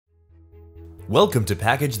Welcome to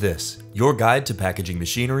Package This, your guide to packaging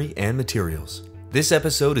machinery and materials. This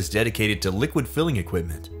episode is dedicated to liquid filling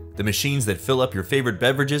equipment, the machines that fill up your favorite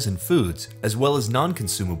beverages and foods, as well as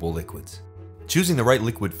non-consumable liquids. Choosing the right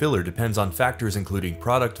liquid filler depends on factors including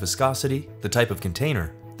product viscosity, the type of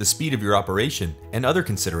container, the speed of your operation, and other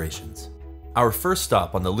considerations. Our first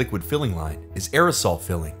stop on the liquid filling line is aerosol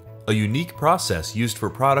filling, a unique process used for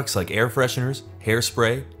products like air fresheners,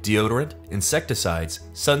 hairspray, deodorant, insecticides,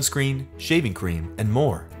 sunscreen, shaving cream, and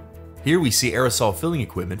more. Here we see aerosol filling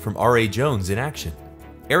equipment from R.A. Jones in action.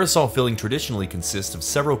 Aerosol filling traditionally consists of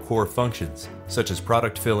several core functions, such as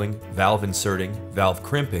product filling, valve inserting, valve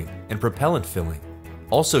crimping, and propellant filling.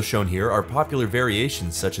 Also shown here are popular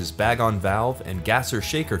variations such as bag-on-valve and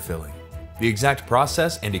gasser-shaker filling. The exact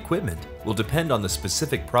process and equipment will depend on the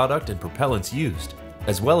specific product and propellants used,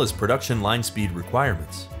 as well as production line speed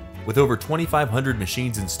requirements. With over 2,500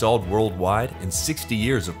 machines installed worldwide and 60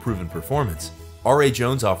 years of proven performance, R.A.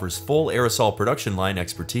 Jones offers full aerosol production line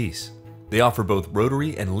expertise. They offer both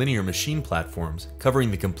rotary and linear machine platforms covering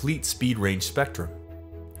the complete speed range spectrum.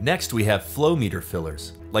 Next we have flow meter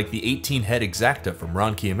fillers, like the 18-head Exacta from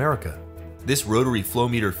Ronchi America. This rotary flow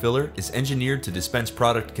meter filler is engineered to dispense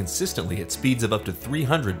product consistently at speeds of up to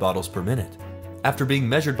 300 bottles per minute. After being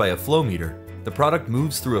measured by a flow meter, the product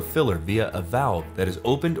moves through a filler via a valve that is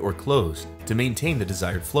opened or closed to maintain the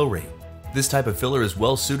desired flow rate. This type of filler is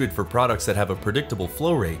well suited for products that have a predictable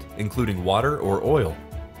flow rate, including water or oil.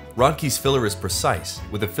 Ronchi's filler is precise,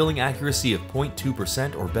 with a filling accuracy of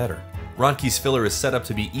 0.2% or better. Ronchi's filler is set up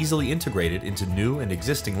to be easily integrated into new and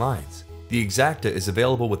existing lines. The Exacta is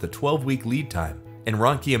available with a 12-week lead time, and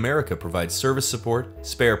Ronchi America provides service support,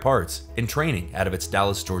 spare parts, and training out of its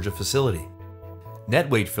Dallas, Georgia facility. Net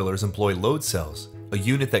weight fillers employ load cells, a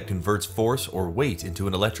unit that converts force or weight into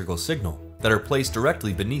an electrical signal, that are placed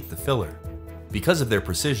directly beneath the filler. Because of their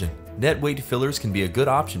precision, net weight fillers can be a good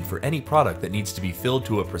option for any product that needs to be filled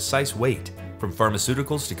to a precise weight, from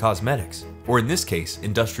pharmaceuticals to cosmetics, or in this case,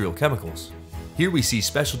 industrial chemicals. Here we see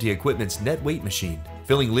Specialty Equipment's net weight machine,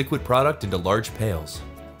 filling liquid product into large pails.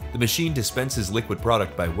 The machine dispenses liquid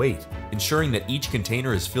product by weight, ensuring that each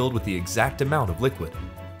container is filled with the exact amount of liquid.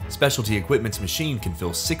 Specialty Equipment's machine can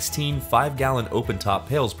fill 16 5-gallon open-top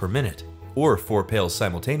pails per minute, or 4 pails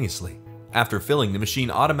simultaneously. After filling, the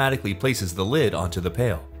machine automatically places the lid onto the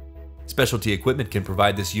pail. Specialty Equipment can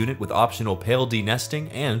provide this unit with optional pail denesting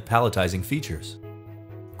and palletizing features.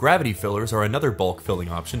 Gravity fillers are another bulk filling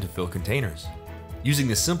option to fill containers. Using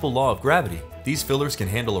the simple law of gravity, these fillers can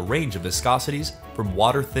handle a range of viscosities from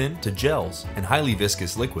water-thin to gels and highly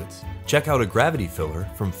viscous liquids. Check out a gravity filler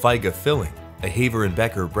from Figa Filling, a Haver &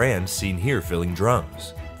 Becker brand seen here filling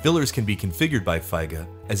drums. Fillers can be configured by Figa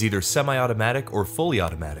as either semi-automatic or fully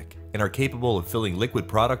automatic and are capable of filling liquid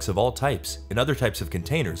products of all types in other types of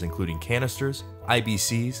containers including canisters,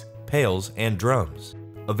 IBCs, pails, and drums.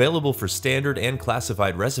 Available for standard and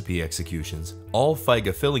classified recipe executions, all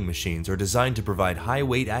Figa filling machines are designed to provide high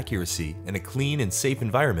weight accuracy and a clean and safe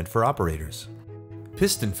environment for operators.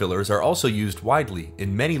 Piston fillers are also used widely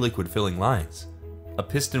in many liquid filling lines. A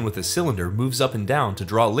piston with a cylinder moves up and down to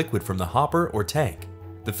draw liquid from the hopper or tank.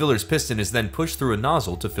 The filler's piston is then pushed through a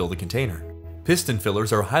nozzle to fill the container. Piston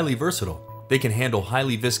fillers are highly versatile. They can handle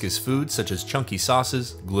highly viscous foods such as chunky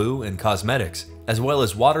sauces, glue, and cosmetics, as well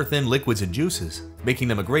as water-thin liquids and juices, making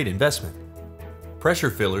them a great investment. Pressure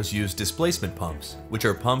fillers use displacement pumps, which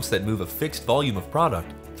are pumps that move a fixed volume of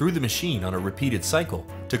product through the machine on a repeated cycle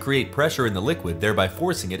to create pressure in the liquid, thereby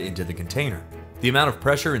forcing it into the container. The amount of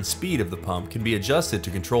pressure and speed of the pump can be adjusted to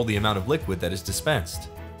control the amount of liquid that is dispensed.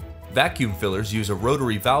 Vacuum fillers use a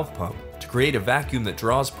rotary valve pump to create a vacuum that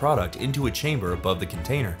draws product into a chamber above the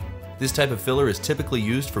container. This type of filler is typically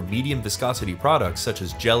used for medium viscosity products such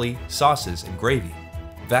as jelly, sauces, and gravy.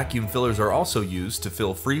 Vacuum fillers are also used to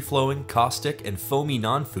fill free-flowing, caustic, and foamy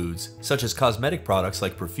non-foods such as cosmetic products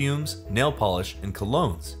like perfumes, nail polish, and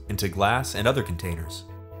colognes into glass and other containers.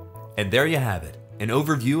 And there you have it, an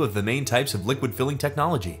overview of the main types of liquid filling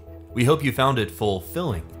technology. We hope you found it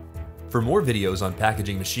fulfilling. For more videos on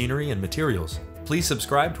packaging machinery and materials, please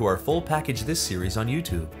subscribe to our Full Package This series on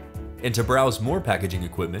YouTube. And to browse more packaging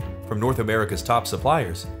equipment from North America's top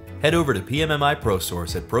suppliers, head over to PMMI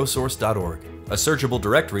ProSource at prosource.org, a searchable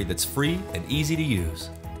directory that's free and easy to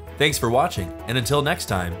use. Thanks for watching, and until next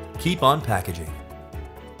time, keep on packaging.